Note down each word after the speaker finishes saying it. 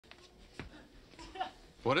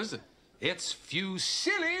What is it? It's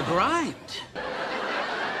Fusilli. Grind.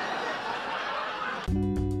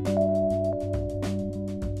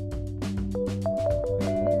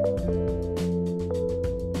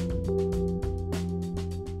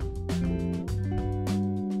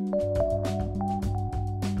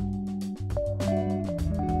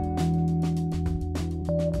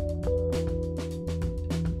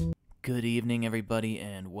 Good evening, everybody,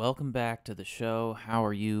 and welcome back to the show. How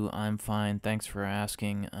are you? I'm fine. Thanks for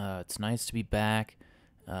asking. It's nice to be back.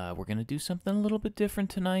 We're going to do something a little bit different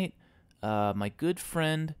tonight. My good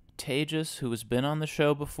friend, Tejas, who has been on the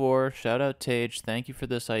show before, shout out Tej, thank you for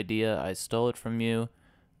this idea. I stole it from you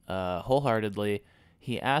wholeheartedly.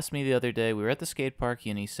 He asked me the other day, we were at the skate park,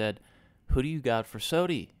 and he said, who do you got for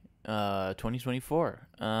SOTY 2024?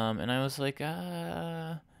 And I was like,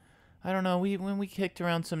 I don't know, when we kicked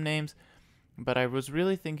around some names, but I was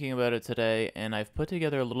really thinking about it today, and I've put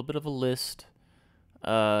together a little bit of a list,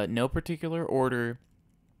 no particular order,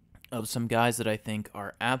 of some guys that I think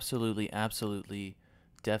are absolutely,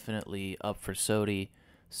 definitely up for SOTY.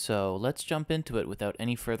 So let's jump into it without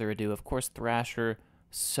any further ado. Of course, Thrasher,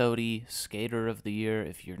 SOTY, Skater of the Year,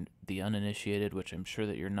 if you're the uninitiated, which I'm sure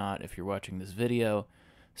that you're not if you're watching this video.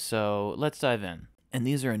 So let's dive in. And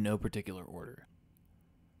these are in no particular order.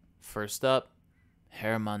 First up,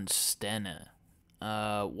 Herman Stenne.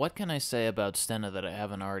 What can I say about Stenne that I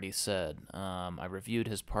haven't already said? I reviewed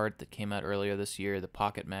his part that came out earlier this year, the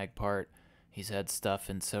Pocket Mag part. He's had stuff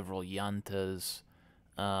in several Yantas.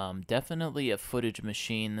 Definitely a footage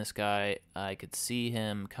machine, this guy. I could see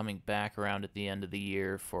him coming back around at the end of the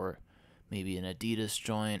year for maybe an Adidas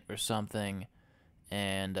joint or something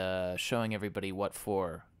and showing everybody what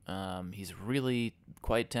for. He's really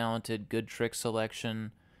quite talented, good trick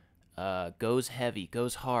selection. Goes heavy,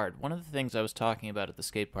 goes hard. One of the things I was talking about at the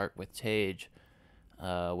skate park with Tej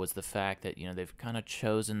was the fact that, they've kind of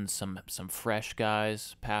chosen some fresh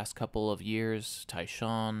guys past couple of years,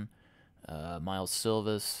 Tyshawn, Miles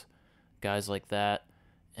Silvas, guys like that.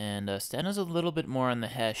 And Stenna's a little bit more on the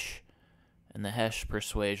Hesh and the Hesh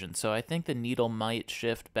persuasion. So I think the needle might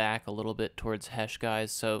shift back a little bit towards Hesh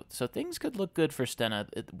guys. So things could look good for Stenne.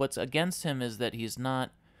 What's against him is that he's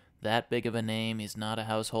not that big of a name. He's not a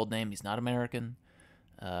household name. He's not American.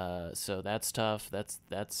 So that's tough. That's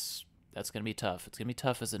gonna be tough. It's gonna be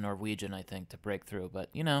tough as a Norwegian, I think, to break through.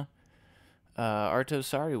 But Arto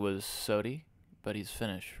Sari was SOTY, but he's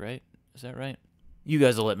Finnish, right? Is that right? You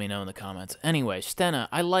guys will let me know in the comments. Anyway, Stenne.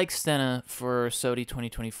 I like Stenne for SOTY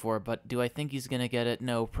 2024, but do I think he's gonna get it?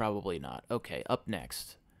 No, probably not. Okay, up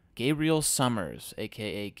next, Gabriel Summers,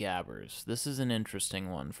 aka Gabbers. This is an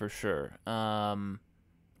interesting one for sure.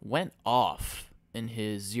 Went off in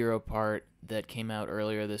his Zero part that came out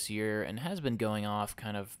earlier this year and has been going off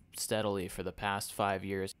kind of steadily for the past 5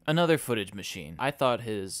 years. Another footage machine. I thought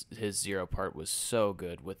his Zero part was so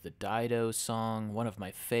good with the Dido song, one of my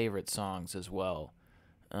favorite songs as well.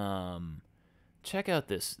 Check out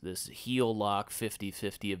this heel lock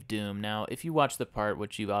 50-50 of Doom. Now, if you watch the part,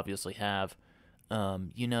 which you obviously have,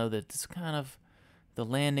 you know that it's kind of the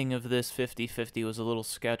landing of this 50-50 was a little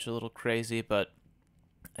sketch, a little crazy, but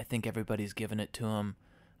I think everybody's given it to him.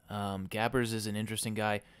 Gabbers is an interesting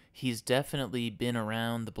guy. He's definitely been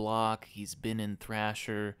around the block. He's been in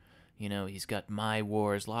Thrasher. He's got My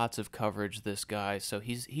Wars, lots of coverage, this guy. So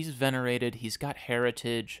he's venerated. He's got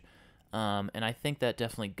heritage. And I think that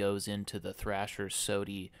definitely goes into the Thrasher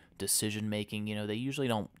SOTY decision-making. They usually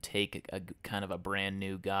don't take a kind of a brand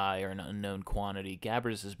new guy or an unknown quantity.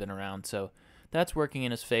 Gabbers has been around, so that's working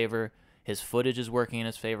in his favor. His footage is working in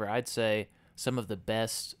his favor. I'd say some of the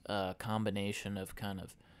best combination of kind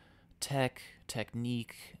of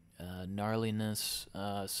technique, gnarliness.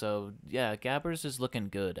 So yeah, Gabbers is looking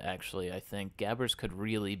good, actually. I think Gabbers could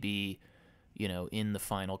really be, in the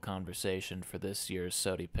final conversation for this year's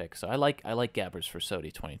SOTY pick. So I like Gabbers for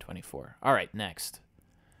SOTY 2024. All right, next,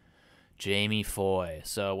 Jamie Foy.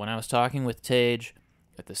 So when I was talking with Tej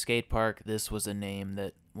at the skate park, this was a name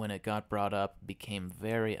that, when it got brought up, became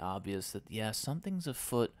very obvious that, yeah, something's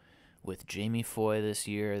afoot with Jamie Foy this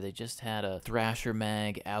year. They just had a Thrasher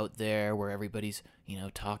mag out there where everybody's,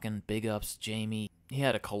 talking big ups Jamie. He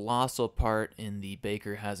had a colossal part in the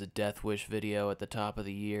Baker Has a Death Wish video at the top of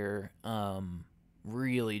the year.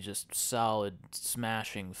 Really just solid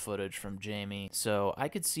smashing footage from Jamie. So I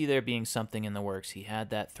could see there being something in the works. He had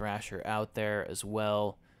that Thrasher out there as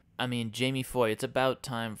well. I mean, Jamie Foy, it's about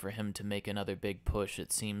time for him to make another big push.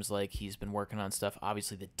 It seems like he's been working on stuff.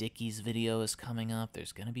 Obviously, the Dickies video is coming up.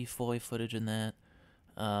 There's going to be Foy footage in that.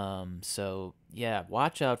 So yeah,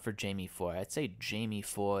 watch out for Jamie Foy. I'd say Jamie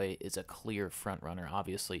Foy is a clear front runner.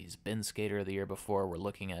 Obviously, he's been Skater of the Year before. We're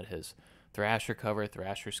looking at his Thrasher cover,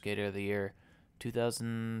 Thrasher Skater of the Year,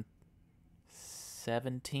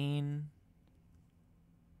 2017,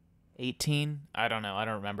 18. I don't know. I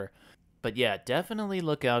don't remember. But yeah, definitely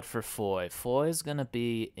look out for Foy. Foy's gonna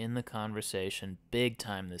be in the conversation big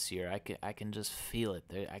time this year. I can just feel it.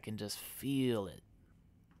 I can just feel it.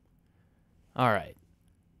 All right,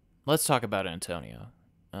 let's talk about Antonio.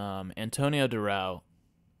 Antonio Durao,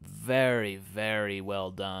 very, very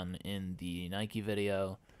well done in the Nike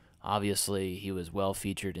video. Obviously, he was well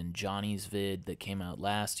featured in Johnny's vid that came out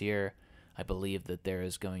last year. I believe that there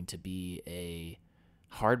is going to be a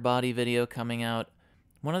hard body video coming out.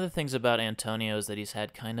 One of the things about Antonio is that he's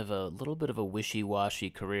had kind of a little bit of a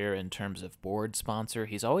wishy-washy career in terms of board sponsor.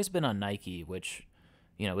 He's always been on Nike, which,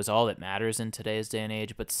 is all that matters in today's day and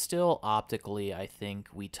age, but still optically, I think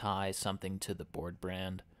we tie something to the board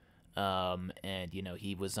brand. And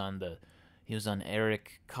he was on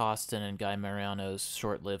Eric Costin and Guy Mariano's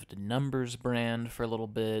short-lived Numbers brand for a little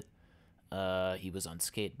bit. He was on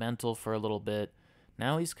Skate Mental for a little bit.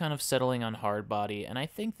 Now he's kind of settling on hard body, and I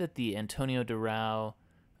think that the Antonio Durao,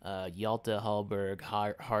 Yalta Hallberg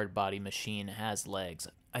hard body machine has legs.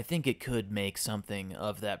 I think it could make something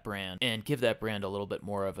of that brand and give that brand a little bit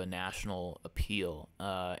more of a national appeal.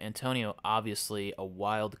 Antonio, obviously a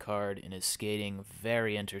wild card in his skating,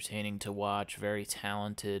 very entertaining to watch, very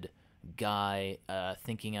talented guy,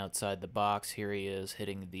 thinking outside the box. Here he is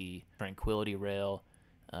hitting the Tranquility Rail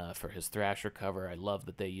for his Thrasher cover. I love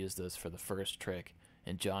that they used this for the first trick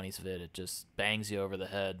in Johnny's vid. It just bangs you over the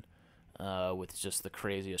head with just the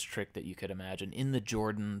craziest trick that you could imagine. In the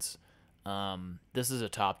Jordans, this is a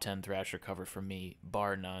top 10 Thrasher cover for me,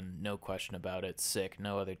 bar none, no question about it. Sick,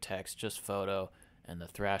 no other text, just photo and the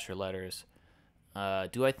Thrasher letters.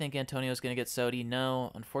 Do I think Antonio's going to get SOTY?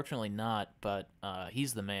 No, unfortunately not, but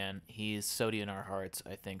he's the man. He's SOTY in our hearts,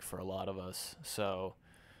 I think, for a lot of us. So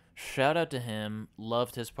shout out to him.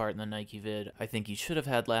 Loved his part in the Nike vid. I think he should have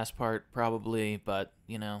had last part, probably, but,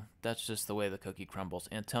 that's just the way the cookie crumbles.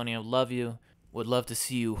 Antonio, love you. Would love to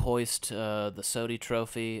see you hoist the SOTY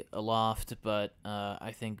trophy aloft, but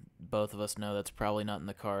I think both of us know that's probably not in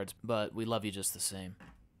the cards, but we love you just the same.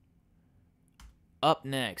 Up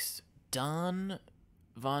next, Don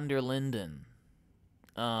von der Linden.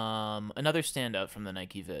 Another standout from the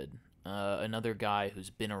Nike vid. Another guy who's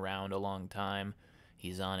been around a long time.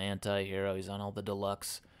 He's on Anti-Hero. He's on all the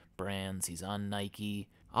deluxe brands. He's on Nike.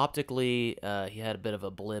 Optically, he had a bit of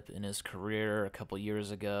a blip in his career a couple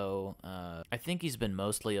years ago. I think he's been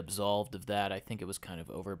mostly absolved of that. I think it was kind of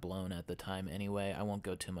overblown at the time anyway. I won't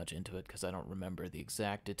go too much into it because I don't remember the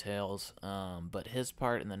exact details. But his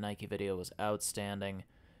part in the Nike video was outstanding.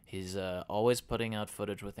 He's always putting out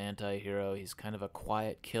footage with Anti-Hero. He's kind of a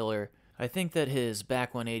quiet killer. I think that his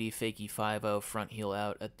back 180 fakie 5-0 front heel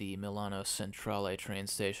out at the Milano Centrale train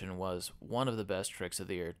station was one of the best tricks of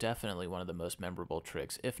the year. Definitely one of the most memorable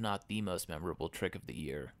tricks, if not the most memorable trick of the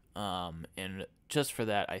year. And just for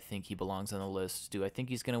that, I think he belongs on the list. Do I think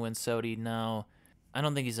he's going to win SOTY? No. I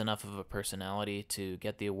don't think he's enough of a personality to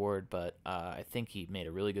get the award, but I think he made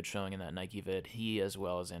a really good showing in that Nike vid. He, as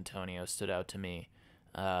well as Antonio, stood out to me.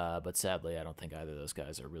 But sadly, I don't think either of those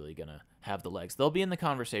guys are really going to have the legs. They'll be in the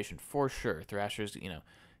conversation for sure. Thrasher's,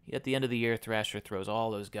 at the end of the year, Thrasher throws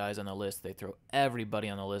all those guys on the list. They throw everybody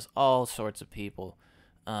on the list, all sorts of people.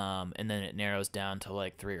 And then it narrows down to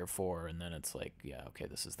like 3 or 4, and then it's like, yeah, okay,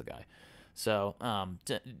 this is the guy. So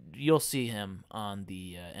you'll see him on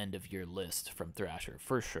the end of year list from Thrasher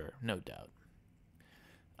for sure, no doubt.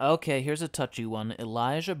 Okay, here's a touchy one.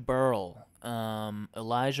 Elijah Burrell.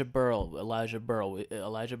 Elijah Burrell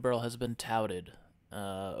has been touted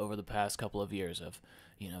over the past couple of years of,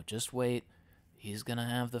 just wait, he's going to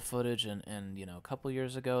have the footage. And a couple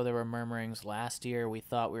years ago there were murmurings. Last year we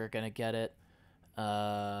thought we were going to get it.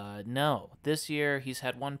 No. This year he's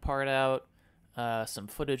had one part out, some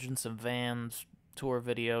footage and some Vans tour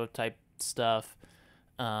video type stuff.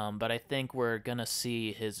 But I think we're going to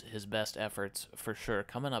see his best efforts for sure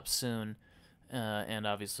coming up soon. And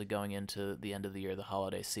obviously going into the end of the year, the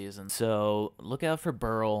holiday season. So look out for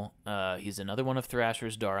Burrell. He's another one of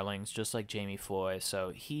Thrasher's darlings, just like Jamie Foy.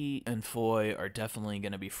 So he and Foy are definitely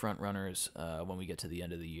going to be front runners when we get to the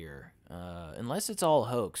end of the year. Unless it's all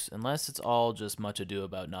hoax, unless it's all just much ado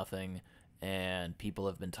about nothing, and people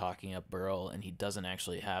have been talking up Burrell, and he doesn't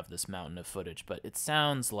actually have this mountain of footage. But it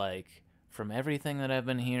sounds like, from everything that I've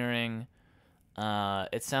been hearing,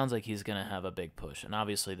 it sounds like he's gonna have a big push, and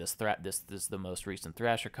obviously this is the most recent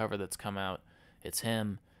Thrasher cover that's come out. It's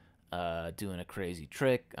him. doing a crazy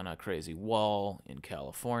trick on a crazy wall in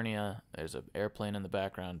California. There's an airplane in the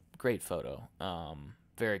background. Great photo.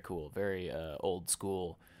 Very cool. Very old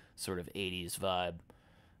school sort of 80s vibe.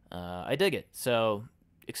 I dig it. So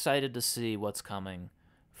excited to see what's coming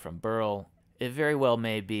from Burl. It very well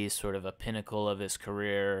may be sort of a pinnacle of his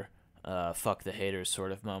career, fuck the haters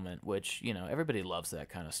sort of moment, which, you know, everybody loves that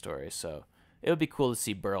kind of story. So it would be cool to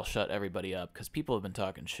see Burl shut everybody up because people have been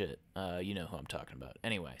talking shit. You know who I'm talking about.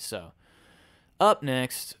 Anyway, so up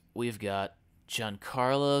next, we've got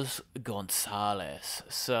Giancarlo Gonzalez.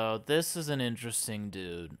 So this is an interesting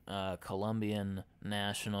dude. Colombian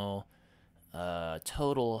national,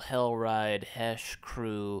 total hell ride, Hesh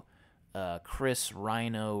crew, Chris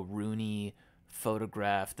Rhino Rooney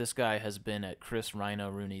photograph. This guy has been at Chris Rhino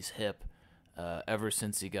Rooney's hip ever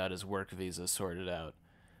since he got his work visa sorted out.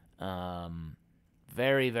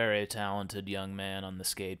 Very, very talented young man on the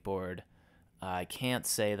skateboard. I can't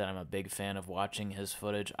say that I'm a big fan of watching his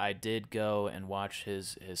footage. I did go and watch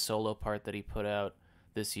his solo part that he put out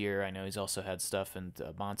this year. I know he's also had stuff in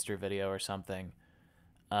a Monster video or something.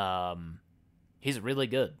 He's really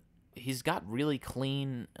good. He's got really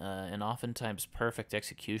clean and oftentimes perfect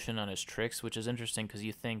execution on his tricks, which is interesting because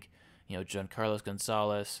you think, you know, Giancarlo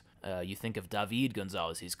Gonzalez, you think of David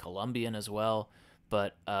Gonzalez. He's Colombian as well.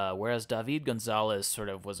 But whereas David Gonzalez sort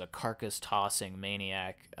of was a carcass-tossing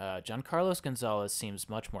maniac, Giancarlo Gonzalez seems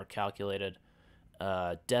much more calculated.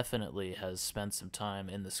 Definitely has spent some time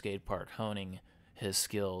in the skate park honing his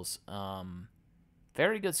skills.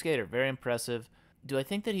 Very good skater, very impressive. Do I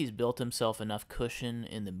think that he's built himself enough cushion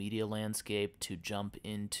in the media landscape to jump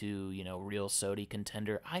into, you know, real SOTY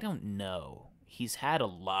contender? I don't know. He's had a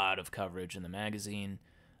lot of coverage in the magazine.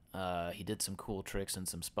 He did some cool tricks in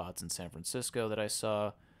some spots in San Francisco that I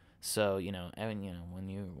saw. So, you know, when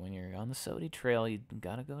you're on the SOTY trail, you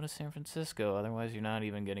gotta go to San Francisco. Otherwise, you're not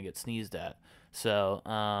even gonna get sneezed at. So,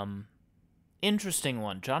 interesting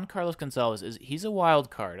one. Giancarlo Gonzalez he's a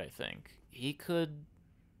wild card. I think he could,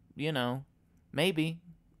 you know, maybe.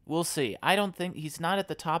 We'll see. I don't think he's not at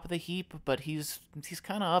the top of the heap, but he's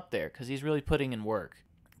kind of up there because he's really putting in work.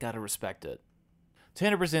 Gotta respect it.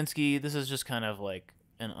 Tanner Brzezinski. This is just kind of like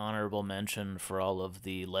an honorable mention for all of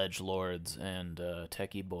the ledge lords and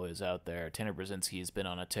techie boys out there. Tanner Brzezinski's been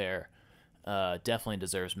on a tear. Definitely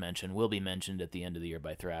deserves mention. Will be mentioned at the end of the year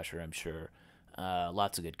by Thrasher, I'm sure.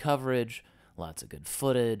 Lots of good coverage, lots of good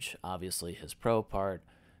footage. Obviously, his pro part.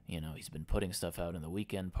 You know, he's been putting stuff out in the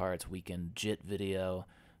weekend parts, weekend JIT video.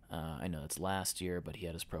 I know it's last year, but he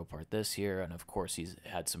had his pro part this year. And, of course, he's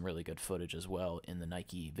had some really good footage as well in the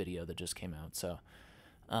Nike video that just came out. So,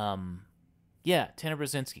 yeah, Tanner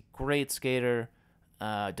Brzezinski, great skater.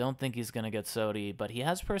 Don't think he's going to get SOTY, but he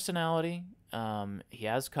has personality. He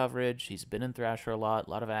has coverage. He's been in Thrasher a lot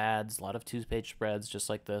of ads, a lot of two-page spreads just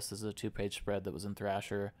like this. This is a two-page spread that was in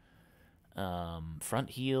Thrasher. Front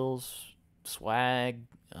heels, swag,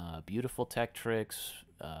 beautiful tech tricks,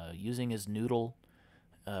 using his noodle,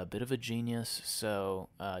 a bit of a genius. So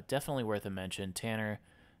definitely worth a mention. Tanner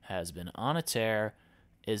has been on a tear.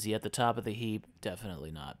 Is he at the top of the heap?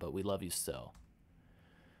 Definitely not, but we love you still.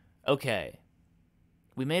 Okay,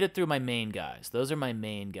 we made it through my main guys. Those are my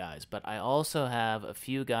main guys, but I also have a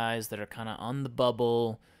few guys that are kind of on the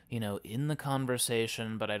bubble, you know, in the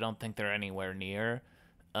conversation, but I don't think they're anywhere near.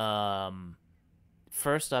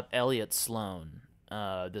 First up, Elliot Sloan.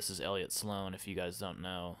 This is Elliot Sloan, if you guys don't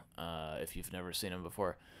know, if you've never seen him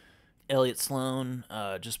before. Elliot Sloan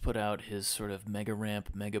just put out his sort of mega ramp,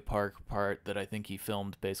 mega park part that I think he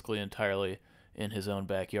filmed basically entirely in his own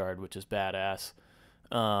backyard, which is badass.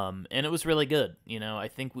 And it was really good. You know, I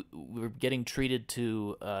think we were getting treated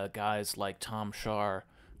to guys like Tom Shar,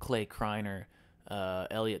 Clay Kreiner,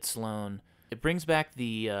 Elliot Sloan. It brings back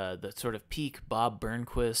the sort of peak Bob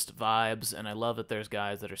Burnquist vibes, and I love that there's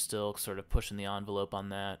guys that are still sort of pushing the envelope on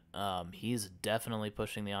that. He's definitely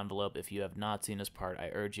pushing the envelope. If you have not seen his part, I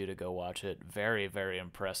urge you to go watch it. Very, very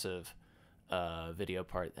impressive video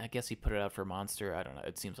part. I guess he put it out for Monster. I don't know.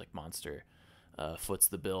 It seems like Monster foots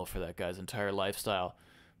the bill for that guy's entire lifestyle.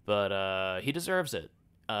 But he deserves it.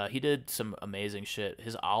 He did some amazing shit.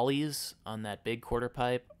 His ollies on that big quarter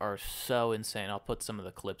pipe are so insane. I'll put some of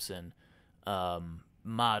the clips in.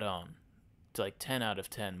 Maron. It's like 10 out of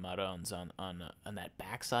 10 Marons on that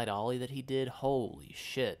backside ollie that he did. Holy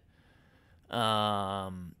shit.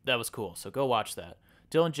 That was cool. So go watch that.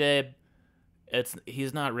 Dylan Jabe,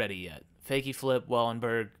 he's not ready yet. Fakey flip,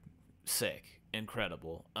 Wallenberg, sick.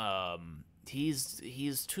 Incredible.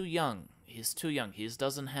 He's too young. He's too young. He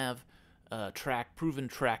doesn't have a proven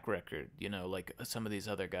track record, you know, like some of these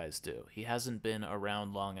other guys do. He hasn't been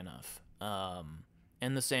around long enough.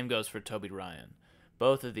 And the same goes for Toby Ryan.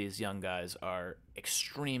 Both of these young guys are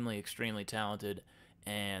extremely, extremely talented,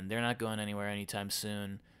 and they're not going anywhere anytime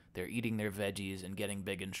soon. They're eating their veggies and getting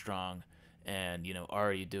big and strong, and, you know,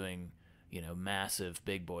 already doing, you know, massive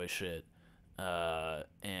big boy shit.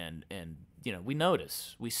 And you know, we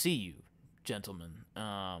notice, we see you, gentlemen.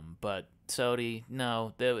 But SOTY,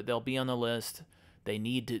 no, they'll be on the list.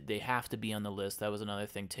 They have to be on the list. That was another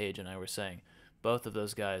thing Tage and I were saying. Both of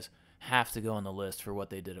those guys have to go on the list for what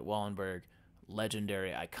they did at Wallenberg.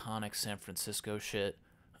 Legendary, iconic San Francisco shit.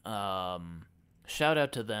 Shout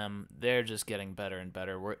out to them. They're just getting better and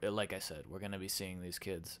better. Like I said, we're going to be seeing these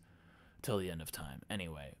kids till the end of time.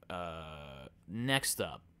 Anyway, next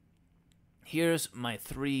up, here's my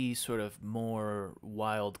 3 sort of more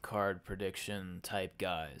wild card prediction type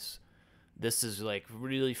guys. This is like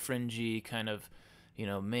really fringy, kind of, you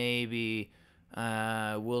know, maybe,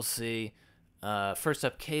 we'll see. First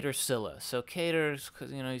up, Cater Silla. So Cater's,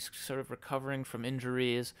 you know, he's sort of recovering from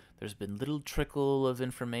injuries. There's been little trickle of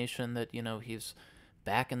information that, you know, he's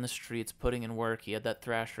back in the streets, putting in work. He had that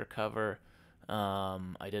Thrasher cover.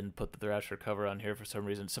 I didn't put the Thrasher cover on here for some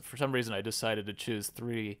reason. So for some reason, I decided to choose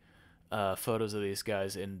 3 photos of these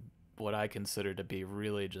guys in what I consider to be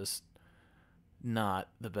really just not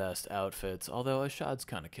the best outfits. Although Ashad's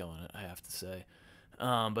kind of killing it, I have to say.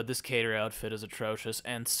 But this Cater outfit is atrocious,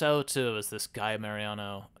 and so too is this Guy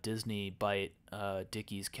Mariano Disney Bite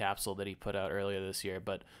Dickies capsule that he put out earlier this year.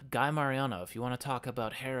 But Guy Mariano, if you want to talk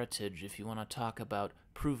about heritage, if you want to talk about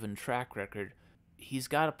proven track record, he's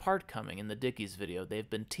got a part coming in the Dickies video. They've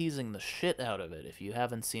been teasing the shit out of it. If you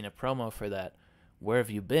haven't seen a promo for that, where have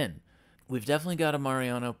you been? We've definitely got a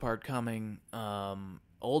Mariano part coming.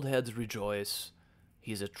 Old heads rejoice.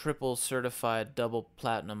 He's a triple certified double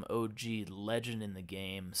platinum OG legend in the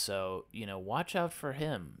game, so, you know, watch out for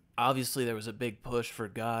him. Obviously, there was a big push for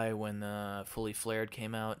Guy when Fully Flared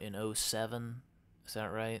came out in 07, is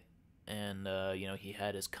that right? And, you know, he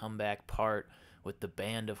had his comeback part with the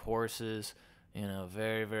band of horses, you know,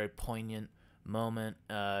 very, very poignant moment.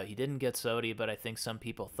 He didn't get SOTY, but I think some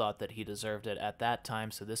people thought that he deserved it at that time,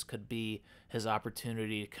 so this could be his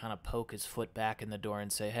opportunity to kind of poke his foot back in the door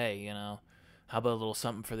and say, hey, you know, how about a little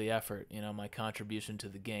something for the effort? You know, my contribution to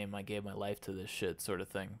the game. I gave my life to this shit, sort of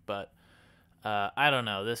thing. But I don't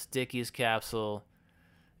know. This Dickies capsule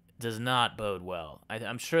does not bode well.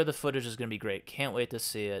 I'm sure the footage is going to be great. Can't wait to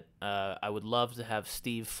see it. I would love to have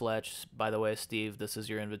Steve Fletch. By the way, Steve, this is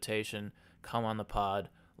your invitation. Come on the pod.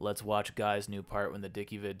 Let's watch Guy's new part when the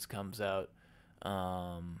Dickie vids comes out.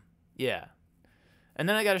 Yeah. And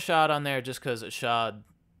then I got a shot on there just because Ashad,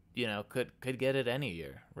 you know, could get it any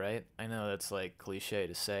year, right? I know that's like cliche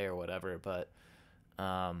to say or whatever, but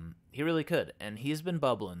he really could, and he's been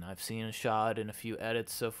bubbling. I've seen Ashad in a few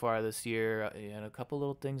edits so far this year. He had a couple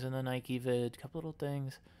little things in the Nike vid, couple little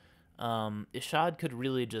things. Ashad could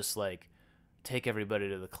really just like take everybody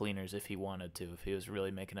to the cleaners if he wanted to, if he was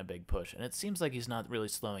really making a big push. And it seems like he's not really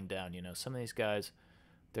slowing down. You know, some of these guys,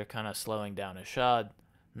 they're kind of slowing down. Ashad,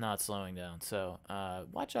 not slowing down. So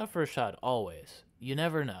watch out for Ashad always. You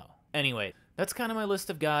never know. Anyway, that's kind of my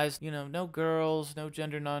list of guys. You know, no girls, no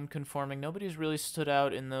gender non-conforming. Nobody's really stood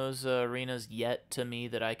out in those arenas yet to me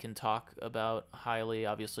that I can talk about highly.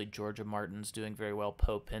 Obviously, Georgia Martin's doing very well.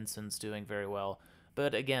 Poe Pinson's doing very well.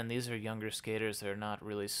 But again, these are younger skaters. They're not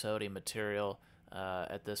really SOTY material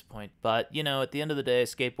at this point. But, you know, at the end of the day,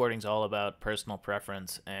 skateboarding's all about personal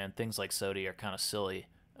preference, and things like SOTY are kind of silly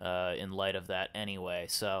in light of that anyway.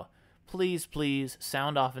 So please, please,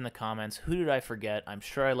 sound off in the comments. Who did I forget? I'm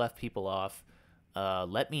sure I left people off.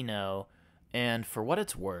 Let me know. And for what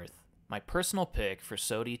it's worth, my personal pick for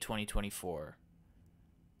SOTY 2024,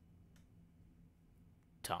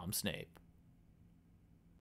 Tom Snape.